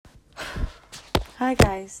Hi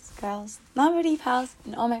guys, girls, non-ready pals,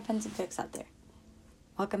 and all my friends and folks out there.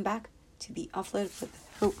 Welcome back to the Offload with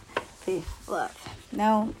Hope, Faith, Love.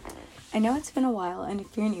 Now, I know it's been a while, and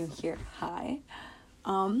if you're new here, hi.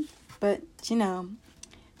 But,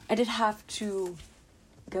 I did have to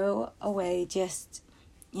go away just,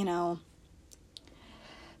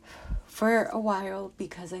 for a while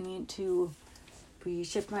because I need to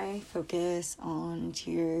reshift my focus on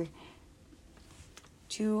here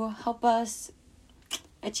to help us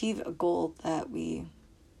achieve a goal that we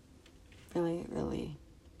really, really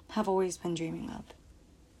have always been dreaming of.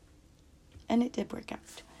 And it did work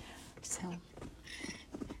out. So,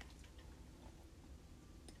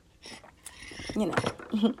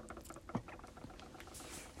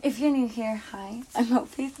 if you're new here, hi, I'm Hope,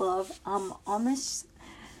 Faith, Love. On this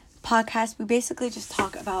podcast, we basically just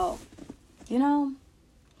talk about,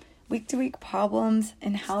 week-to-week problems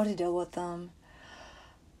and how to deal with them.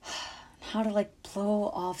 How to blow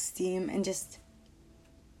off steam and just,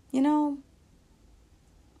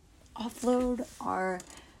 offload our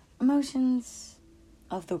emotions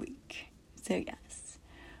of the week. So yes.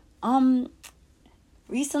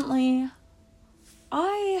 Recently,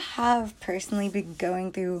 I have personally been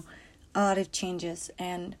going through a lot of changes,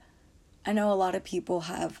 and I know a lot of people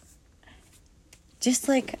have, just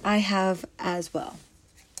like I have as well.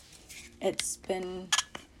 It's been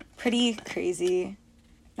pretty crazy.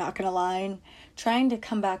 Not gonna lie, trying to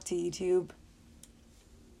come back to YouTube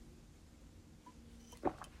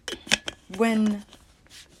when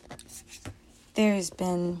there's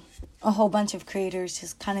been a whole bunch of creators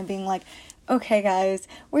just kind of being like, okay guys,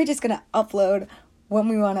 we're just gonna upload when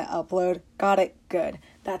we want to upload. Got it, good.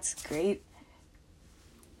 That's great.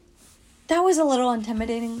 That was a little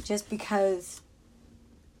intimidating just because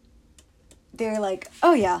they're like,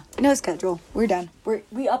 oh yeah, no schedule, we're done.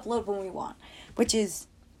 We upload when we want, which is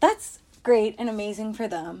that's great and amazing for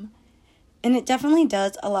them. And it definitely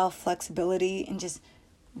does allow flexibility and just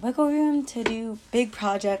wiggle room to do big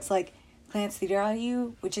projects like Plants Theater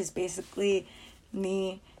Audio, which is basically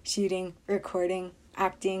me shooting, recording,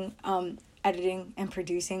 acting, editing, and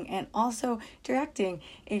producing, and also directing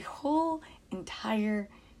a whole entire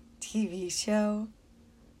TV show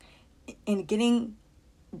and getting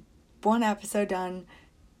one episode done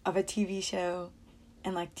of a TV show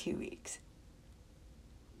in 2 weeks.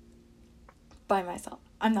 By myself.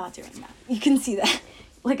 I'm not doing that. You can see that.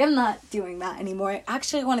 I'm not doing that anymore. I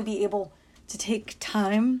actually want to be able to take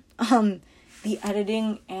time on the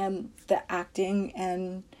editing and the acting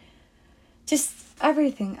and just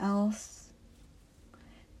everything else.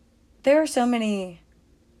 There are so many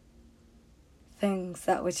things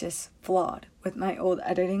that was just flawed with my old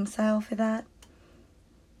editing style for that.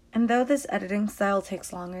 And though this editing style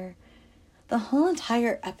takes longer, the whole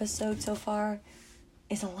entire episode so far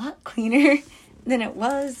is a lot cleaner than it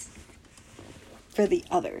was for the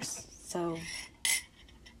others. So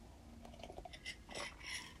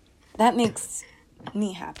that makes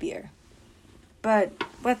me happier. But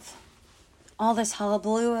with all this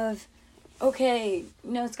hullabaloo of, okay,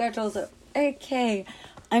 no schedules, okay,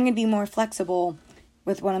 I'm going to be more flexible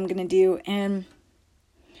with what I'm going to do. And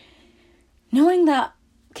knowing that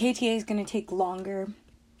KTA is going to take longer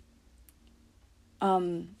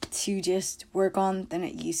to just work on than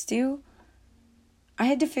it used to, I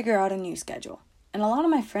had to figure out a new schedule. And a lot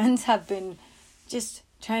of my friends have been just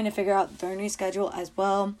trying to figure out their new schedule as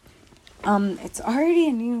well. It's already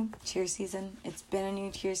a new cheer season. It's been a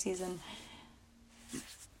new cheer season.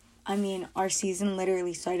 I mean, our season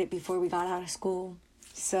literally started before we got out of school.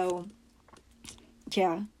 So,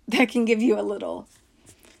 yeah, that can give you a little.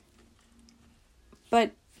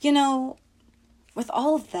 But, with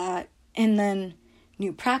all of that, and then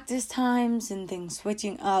new practice times and things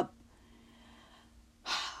switching up,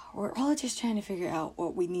 we're all just trying to figure out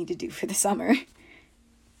what we need to do for the summer.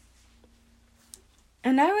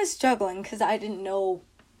 And I was struggling because I didn't know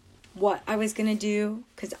what I was going to do,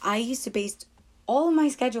 because I used to base all of my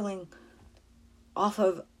scheduling off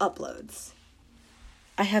of uploads.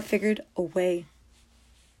 I have figured a way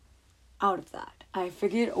out of that. I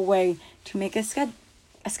figured a way to make a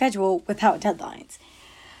schedule without deadlines.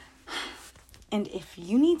 And if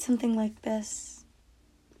you need something like this,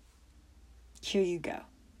 here you go.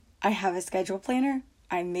 I have a schedule planner.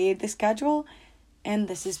 I made the schedule, and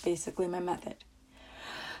this is basically my method.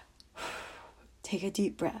 Take a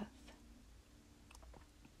deep breath.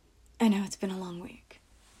 I know it's been a long week,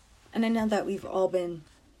 and I know that we've all been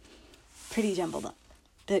pretty jumbled up,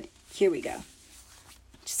 but here we go.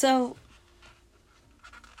 So,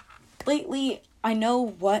 lately, I know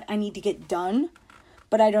what I need to get done,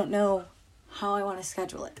 but I don't know how I want to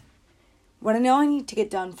schedule it. What I know I need to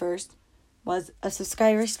get done first was a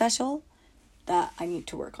subscriber special that I need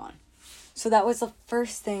to work on. So that was the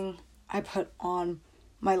first thing I put on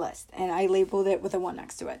my list, and I labeled it with a 1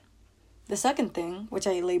 next to it. The second thing, which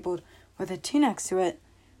I labeled with a 2 next to it,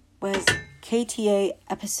 was KTA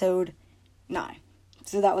episode 9.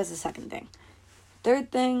 So that was the second thing.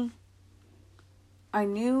 Third thing, I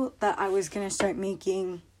knew that I was going to start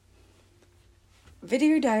making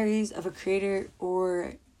video diaries of a creator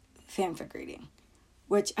or fanfic reading,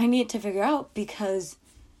 which I need to figure out because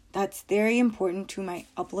that's very important to my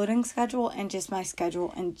uploading schedule and just my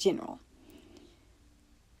schedule in general.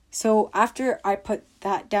 So after I put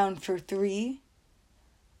that down for 3,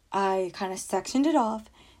 I kind of sectioned it off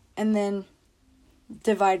and then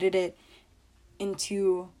divided it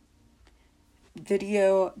into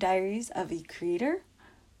video diaries of a creator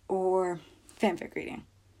or fanfic reading.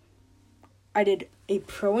 I did a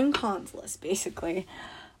pro and cons list, basically.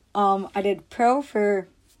 I did pro for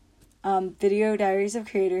video diaries of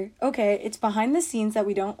creator. Okay, it's behind the scenes that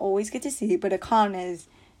we don't always get to see, but a con is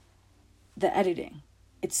the editing.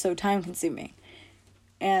 It's so time consuming.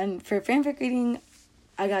 And for fanfic reading,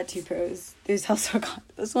 I got 2 pros. There's also a con.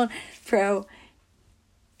 This one, pro,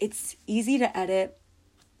 it's easy to edit.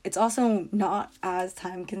 It's also not as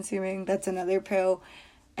time consuming. That's another pro.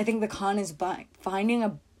 I think the con is finding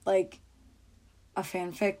a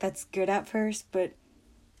fanfic that's good at first, but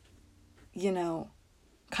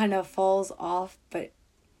kind of falls off. But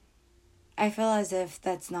I feel as if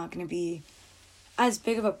that's not going to be as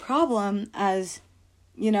big of a problem as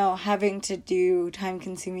having to do time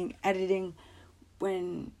consuming editing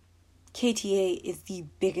when KTA is the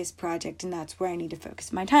biggest project and that's where I need to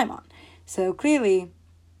focus my time on. So clearly,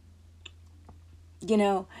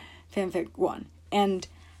 fanfic 1. And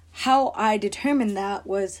how I determined that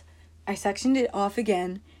was I sectioned it off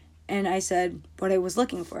again and I said what I was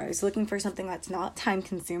looking for. I was looking for something that's not time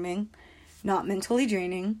consuming, not mentally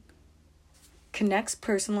draining, connects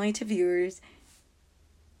personally to viewers.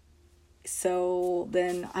 So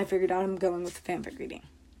then I figured out I'm going with fanfic reading.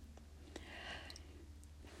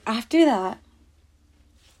 After that,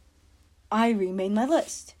 I remade my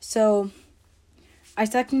list. So I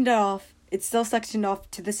sectioned it off. It's still sectioned off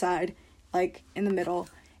to the side, like in the middle.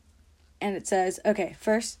 And it says, okay,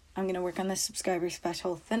 first I'm going to work on the subscriber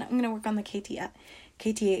special. Then I'm going to work on the KTA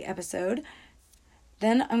episode.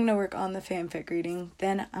 Then I'm going to work on the fanfic reading.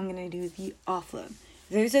 Then I'm going to do the offload.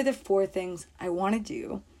 Those are the 4 things I want to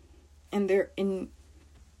do. And they're in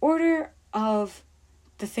order of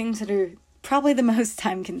the things that are probably the most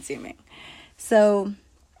time consuming. So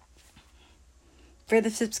for the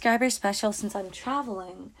subscriber special, since I'm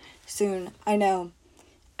traveling soon, I know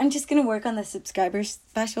I'm just going to work on the subscriber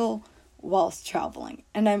special whilst traveling.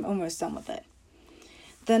 And I'm almost done with it.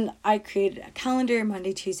 Then I created a calendar: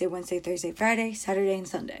 Monday, Tuesday, Wednesday, Thursday, Friday, Saturday, and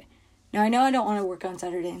Sunday. Now I know I don't want to work on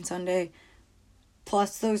Saturday and Sunday.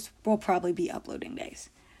 Plus those will probably be uploading days.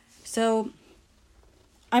 So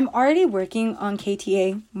I'm already working on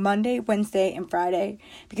KTA Monday, Wednesday, and Friday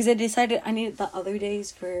because I decided I needed the other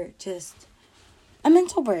days for just a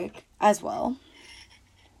mental break as well.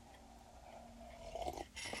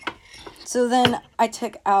 So then I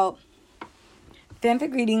took out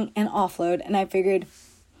fanfic reading and offload, and I figured,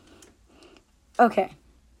 okay,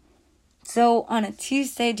 so on a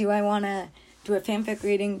Tuesday, do I want to do a fanfic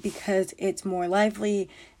reading because it's more lively,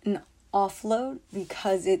 and offload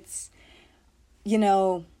because it's,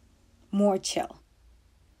 more chill?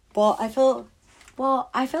 Well, I feel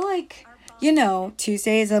like,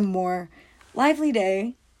 Tuesday is a more lively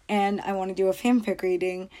day, and I want to do a fanfic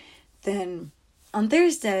reading. Then on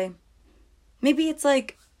Thursday, maybe it's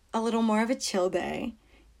like a little more of a chill day,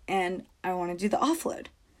 and I want to do the offload.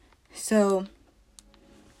 So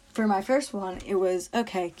for my first one, it was,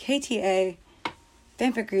 okay, KTA,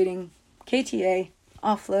 fanfic reading, KTA,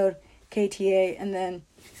 offload, KTA, and then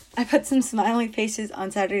I put some smiley faces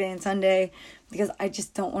on Saturday and Sunday because I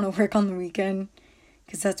just don't want to work on the weekend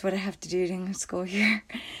because that's what I have to do during the school year.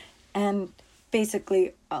 And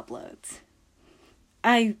basically uploads.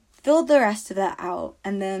 I filled the rest of that out,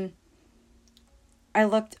 and then I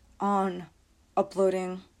looked on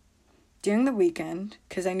uploading during the weekend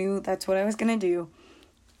because I knew that's what I was going to do,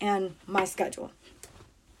 and my schedule.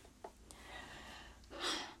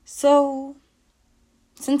 So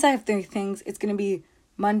since I have 3 things, it's going to be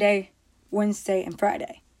Monday, Wednesday, and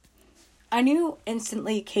Friday. I knew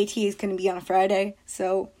instantly KTA is going to be on a Friday,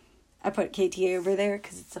 so I put KTA over there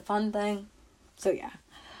because it's a fun thing. So yeah.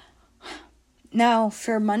 Now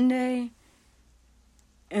for Monday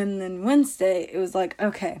and then Wednesday, it was like,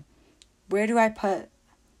 okay, where do I put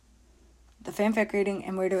the fanfic reading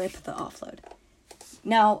and where do I put the offload?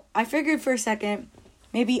 Now, I figured for a second,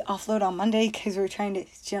 maybe offload on Monday because we're trying to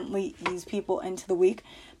gently ease people into the week.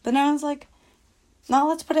 But now I was like, now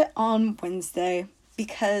let's put it on Wednesday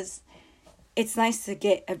because it's nice to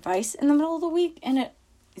get advice in the middle of the week, and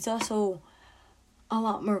it's also a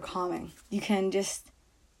lot more calming. You can just,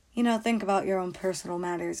 think about your own personal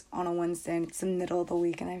matters on a Wednesday, and it's the middle of the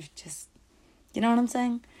week, and I've just, you know what I'm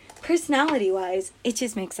saying? Personality-wise, it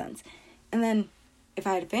just makes sense. And then, if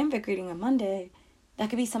I had a fanfic reading on Monday, that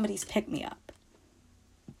could be somebody's pick-me-up.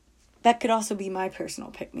 That could also be my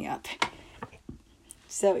personal pick-me-up.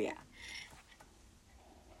 So, yeah.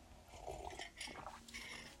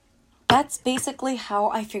 That's basically how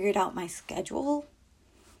I figured out my schedule.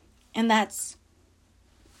 And that's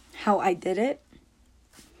how I did it.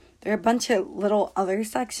 There are a bunch of little other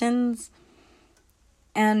sections.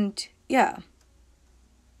 And, yeah.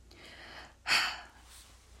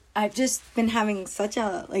 I've just been having such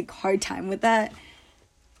a, hard time with that.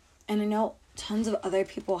 And I know tons of other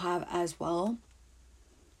people have as well.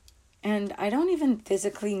 And I don't even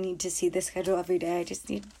physically need to see the schedule every day. I just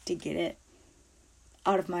need to get it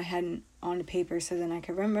out of my head and onto paper so then I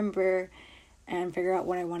can remember and figure out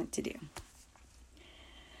what I want it to do.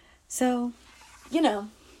 So, there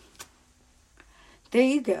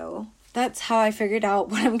you go. That's how I figured out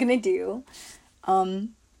what I'm gonna do.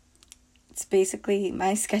 It's basically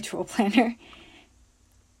my schedule planner.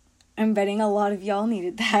 I'm betting a lot of y'all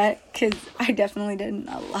needed that because I definitely didn't.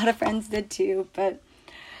 A lot of friends did too, but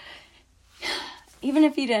even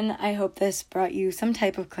if you didn't, I hope this brought you some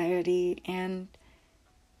type of clarity, and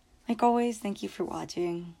like always, thank you for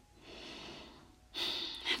watching.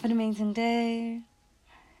 Have an amazing day.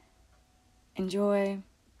 Enjoy.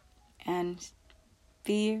 And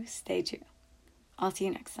be you, stay true. I'll see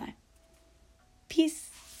you next time. Peace.